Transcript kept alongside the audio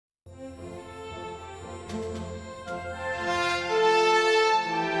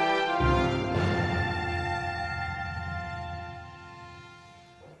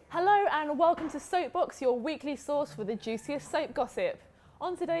welcome to Soapbox, your weekly source for the juiciest soap gossip.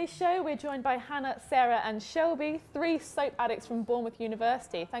 On today's show, we're joined by Hannah, Sarah and Shelby, 3 soap addicts from Bournemouth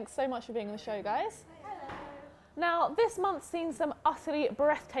University. Thanks so much for being on the show, guys. Hello. Now, this month's seen some utterly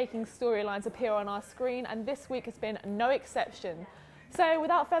breathtaking storylines appear on our screen, and this week has been no exception. So,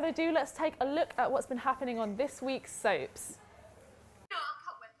 without further ado, let's take a look at what's been happening on this week's soaps. No, I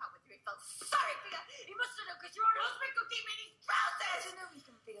can't work out whether he felt sorry for you. He must have known because your own husband could keep me in his trousers. I know he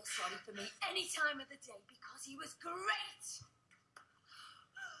can feel sorry for me any time of the day because he was great.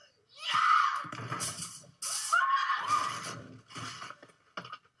 Yeah!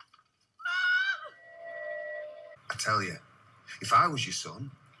 Mom! I tell you, if I was your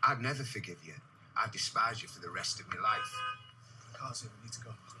son, I'd never forgive you. I'd despise you for the rest of my life. Carson, we need to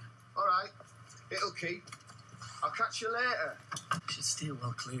go. All right, it'll keep. I'll catch you later. You should steer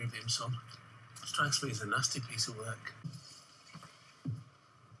well clear of him, son. Strikes me as a nasty piece of work.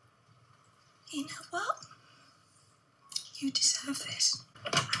 You know what? You deserve this.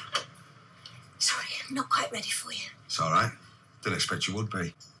 Sorry, I'm not quite ready for you. It's all right. Didn't expect you would be.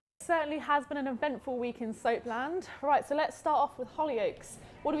 It certainly has been an eventful week in Soapland. Right, so let's start off with Hollyoaks.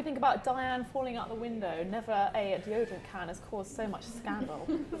 What do we think about Diane falling out the window? Never a deodorant can has caused so much scandal.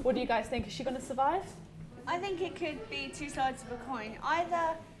 What do you guys think? Is she going to survive? I think it could be two sides of a coin.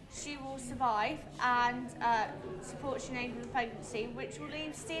 Either she will survive and support Sinead with the pregnancy, which will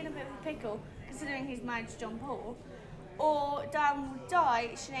leave Steve in a bit of a pickle, considering he's married to John Paul. Or Diane will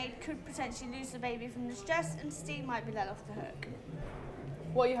die, Sinead could potentially lose the baby from the stress, and Steve might be let off the hook.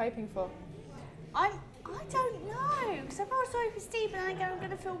 What are you hoping for? I don't know, because I feel sorry for Steve, and again I'm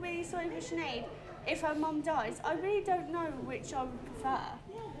going to feel really sorry for Sinead if her mum dies. I really don't know which I would prefer.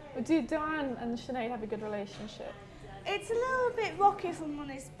 Well, do Diane and Sinead have a good relationship? It's a little bit rocky, if I'm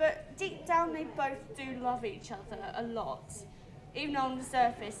honest, but deep down they both do love each other a lot. Even though on the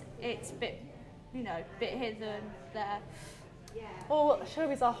surface it's a bit, you know, bit here and there. Well,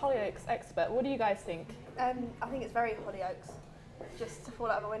 Shelby's our Hollyoaks expert. What do you guys think? I think it's very Hollyoaks, just to fall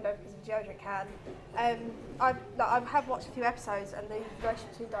out of a window because of a deodorant can. I have watched a few episodes, and the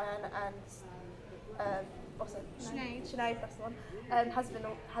relationship between Diane and what's it? Sinead, that's the one. Has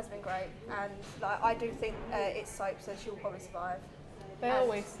been great, and I do think it's soap, so she'll probably survive. They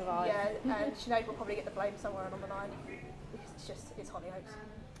always survive. Yeah, and Sinead will probably get the blame somewhere along the line because it's Hollyoaks.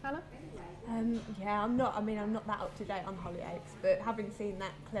 Hannah? Yeah, I'm not that up to date on Hollyoaks, but having seen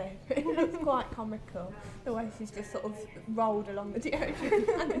that clip, it looks quite comical. The way she's just sort of rolled along the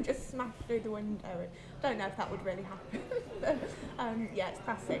deodorant and then just smashed through the window. I don't know if that would really happen. But, yeah, it's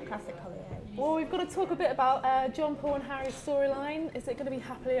classic Hollyoaks. Well, we've got to talk a bit about John Paul and Harry's storyline. Is it going to be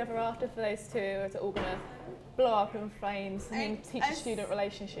happily ever after for those two, or is it all going to blow up in flames? I mean, teacher-student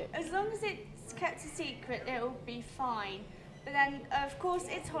relationship. As long as it's kept a secret, it'll be fine. But then, of course,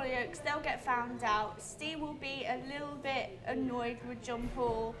 it's Hollyoaks, they'll get found out. Steve will be a little bit annoyed with John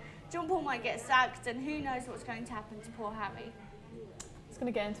Paul. John Paul might get sacked, and who knows what's going to happen to poor Harry. It's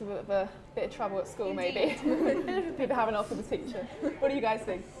going to get into a bit of trouble at school, Indeed. maybe. People having off with the teacher. What do you guys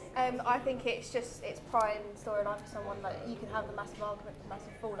think? I think it's prime storyline for someone that you can have the massive argument, the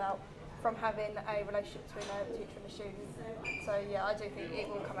massive fallout from having a relationship between a teacher and a student. So yeah, I do think it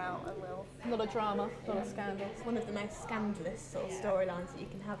will come out and will. A lot of drama, a lot of scandal. It's one of the most scandalous sort of storylines that you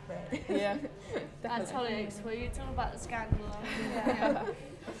can have, really. Yeah, That's Hollyoaks, where you're talking about the scandal.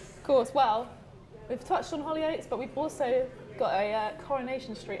 Of course, well, we've touched on Hollyoaks, but we've also got a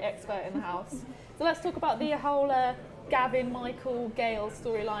Coronation Street expert in the house. So let's talk about the whole Gavin, Michael, Gail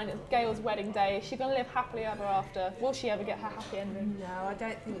storyline. It's Gail's wedding day. Is she going to live happily ever after? Will she ever get her happy ending? No, I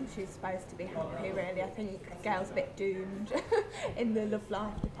don't think she's supposed to be happy, really. I think Gail's a bit doomed in the love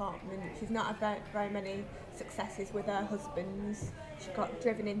life department. She's not had very many successes with her husbands. She got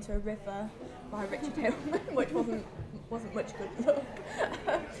driven into a river by Richard Hillman, which wasn't much good luck.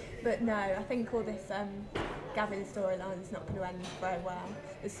 But no, I think all this Gavin storyline is not going to end very well.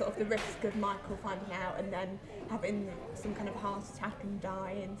 There's sort of the risk of Michael finding out and then having some kind of heart attack and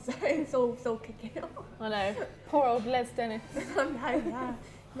dying, so it's all kicking off. I know. Poor old Les Dennis. I know, yeah.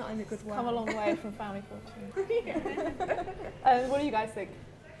 Not in a good way. Come a long way from Family Fortune. What do you guys think?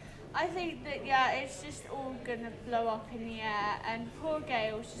 I think that, yeah, it's just all going to blow up in the air, and poor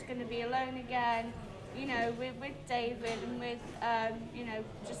Gail, she's going to be alone again, you know, with David and with, you know,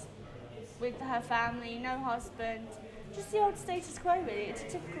 just with her family, no husband. Just the old status quo, really. It's a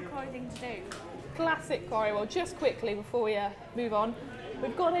typical Corrie thing to do. Classic Corrie. Well, just quickly before we move on,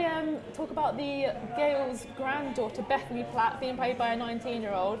 we've got to talk about the Gail's granddaughter, Bethany Platt, being played by a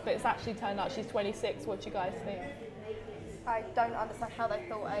 19-year-old, but it's actually turned out she's 26. What do you guys think? I don't understand how they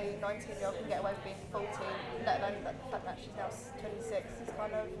thought a 19-year-old can get away with being 14, let alone the fact that she's now 26 is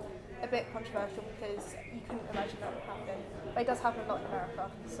kind of a bit controversial because you couldn't imagine that would happen. But it does happen a lot in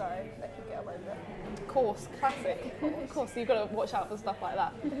America, so they could get away with it. Of course, classic. Of course, you've got to watch out for stuff like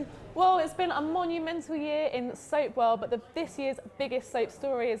that. Well, it's been a monumental year in soap world, but this year's biggest soap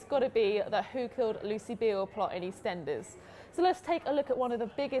story has got to be the Who Killed Lucy Beale plot in EastEnders. So let's take a look at one of the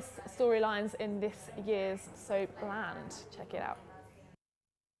biggest storylines in this year's soap land. Check it out.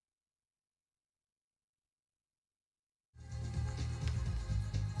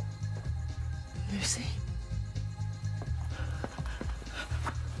 Lucy.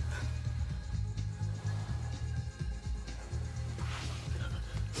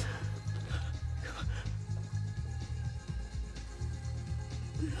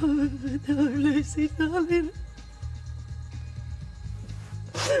 No, Lucy, darling.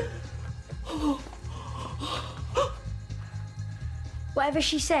 Whatever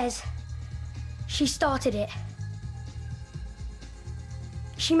she says, she started it.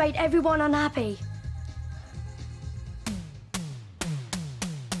 She made everyone unhappy.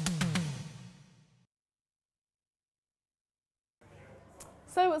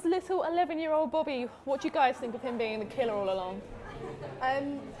 So it was little 11-year-old Bobby. What do you guys think of him being the killer all along?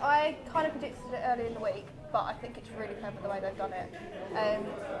 I kind of predicted it early in the week, but I think it's really clever the way they've done it.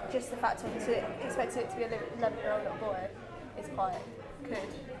 Just the fact of expecting it to be an 11-year-old little boy is quite good,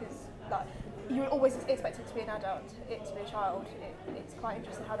 because like, you would always expect it to be an adult, it to be a child. It's quite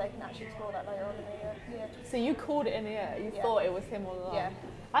interesting how they can actually explore that later on in the year. So you called it in the air, you thought it was him all along? Yeah.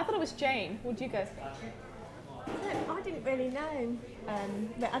 I thought it was Jane. What do you guys think? I didn't really know.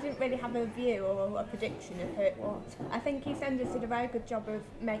 I didn't really have a view or a prediction of who it was. I think EastEnders did a very good job of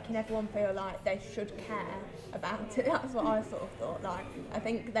making everyone feel like they should care about it. That's what I sort of thought. Like, I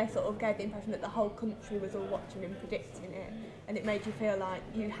think they sort of gave the impression that the whole country was all watching and predicting it, and it made you feel like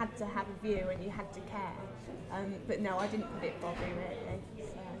you had to have a view and you had to care. But no, I didn't predict Bobby really.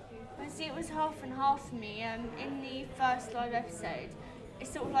 So. I see it was half and half for me. In the first live episode, it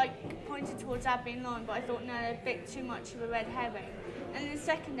sort of like pointed towards Abby and Lauren, but I thought no, they're a bit too much of a red herring. And in the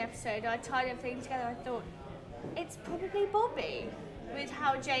second episode, I tied everything together. I thought it's probably Bobby, with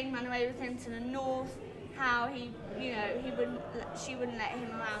how Jane ran away with him to the north, how she wouldn't let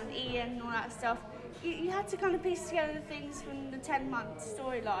him around Ian and all that stuff. You had to kind of piece together the things from the 10-month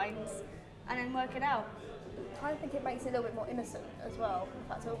storylines and then work it out. I kind of think it makes it a little bit more innocent as well. In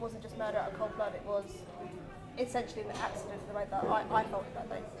fact, it wasn't just murder out of cold blood, it was essentially an accident, the way that I felt that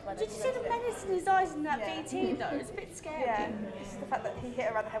they Did you see the menace in his eyes in that VT though? It's a bit scary. Yeah, just the fact that he hit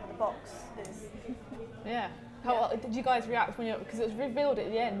her around the head with a box is... Yeah. How did you guys react when because it was revealed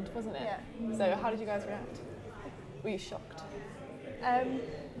at the end, wasn't it? Yeah. So how did you guys react? Were you shocked?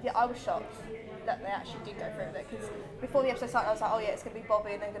 Yeah, I was shocked that they actually did go through with it, because before the episode started I was like, oh yeah, it's going to be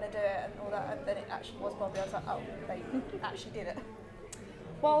Bobby and they're going to do it and all that, and then it actually was Bobby. I was like, oh, they actually did it.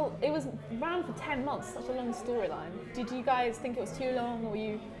 Well, it was ran for 10 months, such a long storyline. Did you guys think it was too long, or were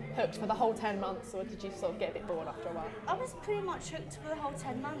you hooked for the whole 10 months, or did you sort of get a bit bored after a while? I was pretty much hooked for the whole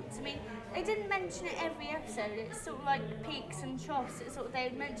 10 months. I mean, they didn't mention it every episode. It's sort of like peaks and troughs. It's sort of, they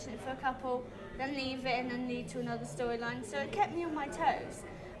would mention it for a couple, then leave it, and then lead to another storyline. So it kept me on my toes.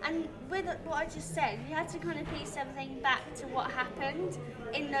 And with what I just said, you had to kind of piece everything back to what happened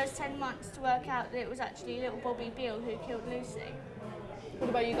in those 10 months to work out that it was actually little Bobby Beale who killed Lucy. What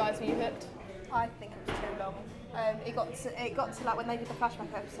about you guys? Were you hooked? I think it was too long. It got to like when they did the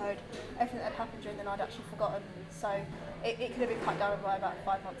flashback episode, everything that had happened during the night I'd actually forgotten. So it could have been cut down by about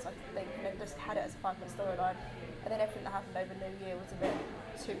 5 months, I think, and they just had it as a 5-month storyline. And then everything that happened over New Year was a bit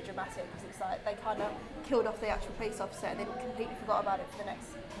too dramatic, because it's like they kind of killed off the actual police officer and then completely forgot about it for the next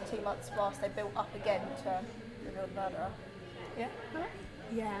 2 months whilst they built up again to reveal the murderer. Yeah.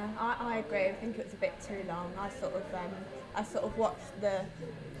 Yeah, I agree. I think it was a bit too long. I sort of watched the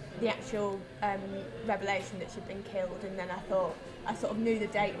actual revelation that she'd been killed, and then I sort of knew the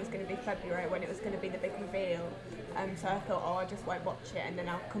date was going to be February when it was going to be the big reveal. So I thought, I just won't watch it, and then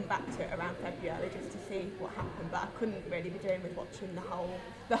I'll come back to it around February just to see what happened. But I couldn't really be doing with watching the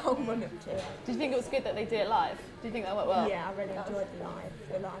whole run up to it. Did you think it was good that they did it live? Do you think that went well? Yeah, I really enjoyed the live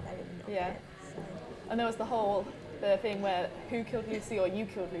element of it. So. And there was the thing where who killed Lucy or you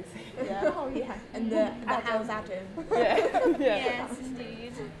killed Lucy. Yeah. Oh yeah. And the how's Adam? Yeah. Yes,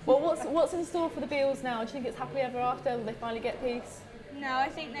 indeed. Well, what's in store for the Beales now? Do you think it's happily ever after? Will they finally get peace? No, I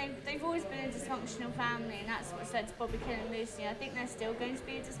think they've always been a dysfunctional family, and that's what's led to Bobby killing Lucy. I think they're still going to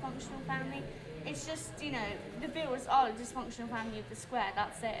be a dysfunctional family. It's just, the Beales are a dysfunctional family of the square,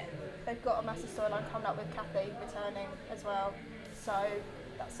 that's it. They've got a massive storyline coming up with Kathy returning as well. So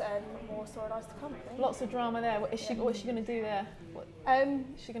that's more storylines to come, I think. Lots of drama there. What's she going to do there?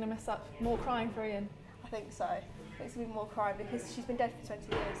 Is she going to mess up? More crying for Ian? I think so. I think it's going to be more crime because she's been dead for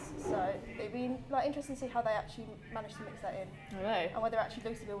 20 years. So it'd be like interesting to see how they actually manage to mix that in. I know. And whether actually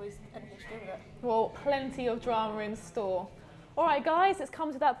Lucy Bill is anything to do with it. Well, plenty of drama in store. All right, guys, it's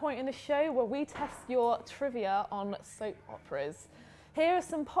come to that point in the show where we test your trivia on soap operas. Here are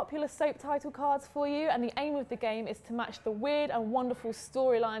some popular soap title cards for you, and the aim of the game is to match the weird and wonderful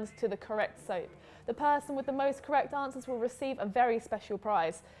storylines to the correct soap. The person with the most correct answers will receive a very special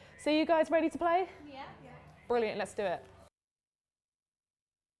prize. So you guys ready to play? Yeah. Brilliant, let's do it.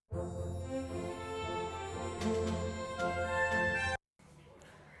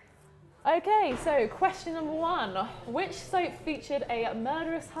 Okay, so question number 1. Which soap featured a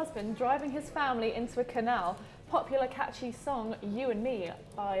murderous husband driving his family into a canal? Popular catchy song You and Me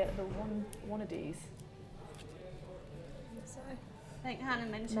by the Wannadies. I think Hannah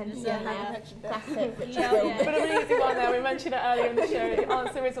mentioned this Hannah earlier. mentioned classic, which Bit of an easy one there, we mentioned it earlier in the show. The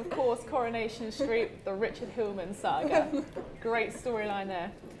answer is, of course, Coronation Street, the Richard Hillman saga. Great storyline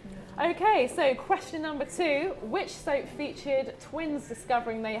there. Okay, so question number 2. Which soap featured twins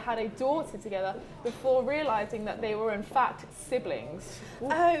discovering they had a daughter together before realising that they were in fact siblings? Oh,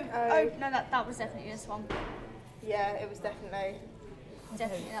 no, that was definitely this one. Yeah, it was definitely.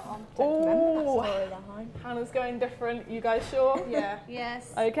 Definitely that one. Oh, Hannah's going different. You guys sure? Yeah.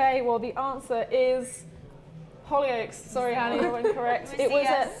 Yes. Okay, well the answer is Hollyoaks. Sorry, Hannah, you're incorrect. It was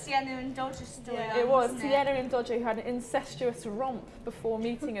Sienna and Dodger storyline. It was wasn't Sienna and Dodger who had an incestuous romp before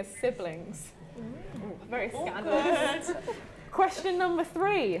meeting as siblings. Ooh, very scandalous. Question number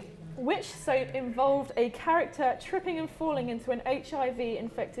 3. Which soap involved a character tripping and falling into an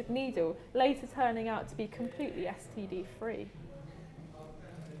HIV-infected needle, later turning out to be completely STD-free?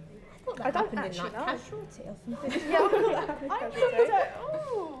 I don't actually know. Casualty or something. Yeah, I thought that happened.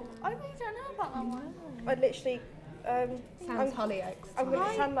 I really don't know about that one. I literally. Sounds Hollyoaks. I'm going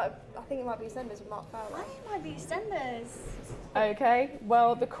to sound like. I think it might be Eastenders with Mark Fowler. I think it might be Eastenders. Okay,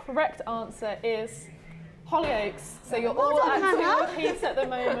 well the correct answer is Hollyoaks. So you're all actually on peace at the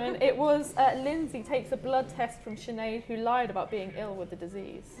moment. It was Lindsay takes a blood test from Sinead, who lied about being ill with the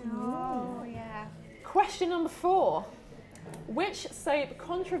disease. Oh, yeah. Question number 4. Which soap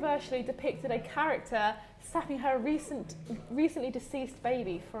controversially depicted a character sapping her recently deceased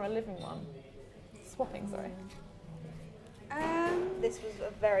baby for a living one? Swapping, sorry. This was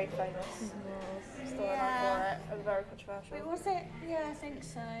a very famous storyline for it. It was very controversial. Wait, was it? Yeah, I think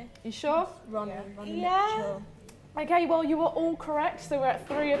so. You sure? Ronnie Yeah. Mitchell. Okay, well you were all correct, so we're at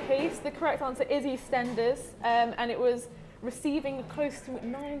 3 apiece. The correct answer is EastEnders, and it was receiving close to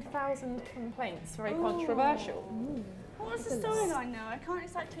 9,000 complaints. Very controversial. What was the storyline now? I can't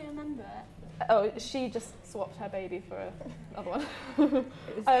exactly remember it. Oh, she just swapped her baby for another one.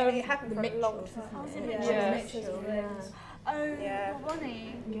 It happened for a long time. Oh, was it Yeah. Mitchell? Yeah. Oh, Yeah.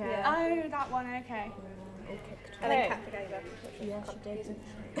 Ronnie. Yeah. Oh, that one, okay. And then Kat forgave her. Yeah, she did.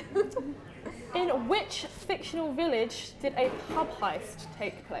 In which fictional village did a pub heist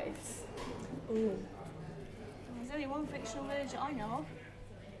take place? Ooh. There's only one fictional village that I know of.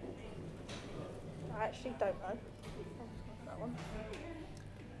 I actually don't know. That one.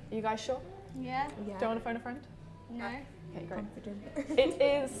 Are you guys sure? Yeah? Yeah. Don't want to phone a friend? No? Okay, great. Confident. It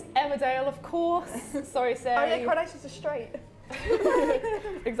is Emmerdale, of course. Sorry, Sarah. Oh yeah, Coronations are straight.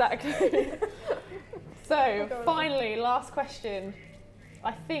 Exactly. So, finally, last question.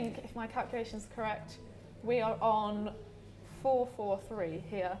 I think, if my calculations are correct, we are on 443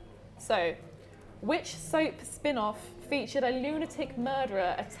 here. So, which soap spin-off featured a lunatic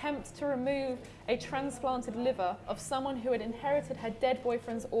murderer attempt to remove a transplanted liver of someone who had inherited her dead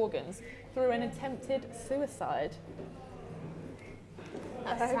boyfriend's organs through an attempted suicide?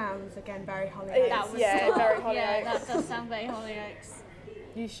 That sounds, again, very Hollyoaks. It That is, was yeah, very Hollyoaks. Yeah, that does sound very Hollyoaks.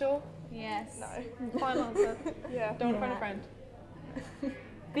 You sure? Yes. No. Final answer. Yeah. Don't phone a friend.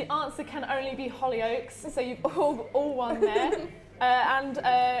 The answer can only be Hollyoaks, so you've all won there.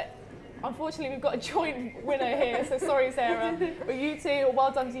 Unfortunately, we've got a joint winner here, so sorry, Sarah. But you two,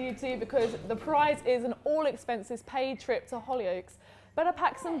 well done to you two, because the prize is an all-expenses-paid trip to Hollyoaks. Better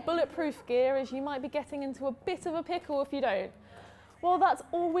pack some bulletproof gear, as you might be getting into a bit of a pickle if you don't. Well, that's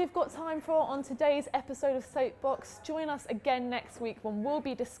all we've got time for on today's episode of Soapbox. Join us again next week when we'll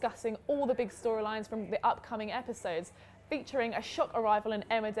be discussing all the big storylines from the upcoming episodes, featuring a shock arrival in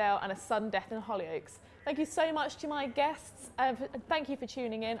Emmerdale and a sudden death in Hollyoaks. Thank you so much to my guests. Thank you for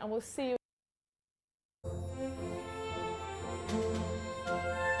tuning in, and we'll see you